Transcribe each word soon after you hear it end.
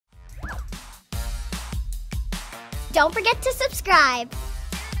Don't forget to subscribe.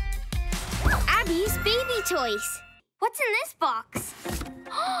 Abby's baby toys. What's in this box?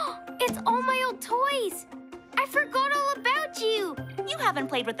 It's all my old toys. I forgot all about you. You haven't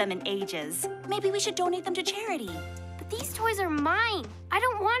played with them in ages. Maybe we should donate them to charity. But these toys are mine. I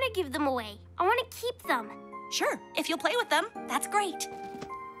don't want to give them away. I want to keep them. Sure, if you'll play with them, that's great.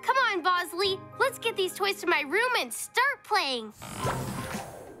 Come on, Fuzzly. Let's get these toys to my room and start playing.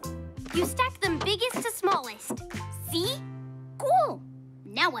 You stack them biggest to smallest. See? Cool.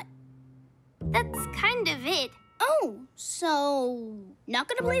 Now what? That's kind of it. Oh, so not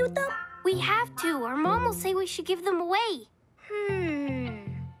gonna play with them? We have to, or Mom will say we should give them away.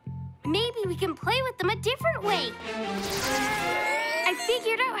 Maybe we can play with them a different way. I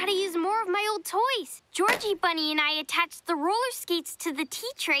figured out how to use more of my old toys. Georgie Bunny and I attached the roller skates to the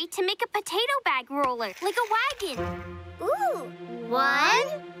tea tray to make a potato bag roller, like a wagon. Ooh. 1,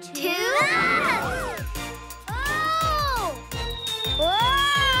 2... Ah! Oh! Whoa!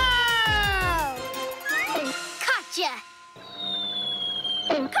 Gotcha!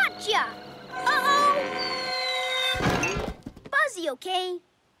 Gotcha! Uh-oh! Fuzzy, okay?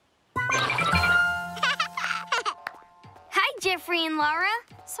 Hi, Jeffrey and Laura.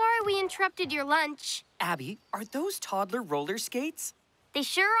 Sorry we interrupted your lunch. Abby, are those toddler roller skates? They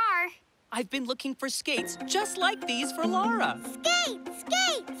sure are. I've been looking for skates just like these for Laura. Skates!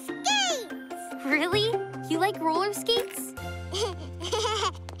 Skates! Skates! Really? You like roller skates?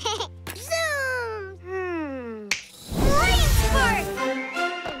 Zoom! Race Spark!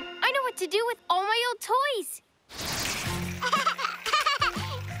 I know what to do with all my old toys.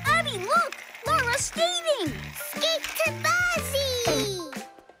 Abby, look! Laura's skating! Skate to Buzzy!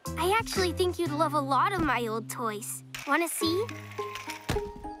 I actually think you'd love a lot of my old toys. Want to see?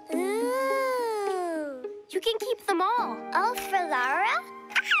 Ooh! You can keep them all. All for Laura?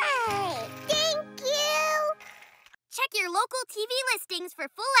 Hi! Thank you! Check your local TV listings for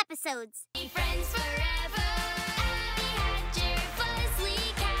full episodes. Be friends forever.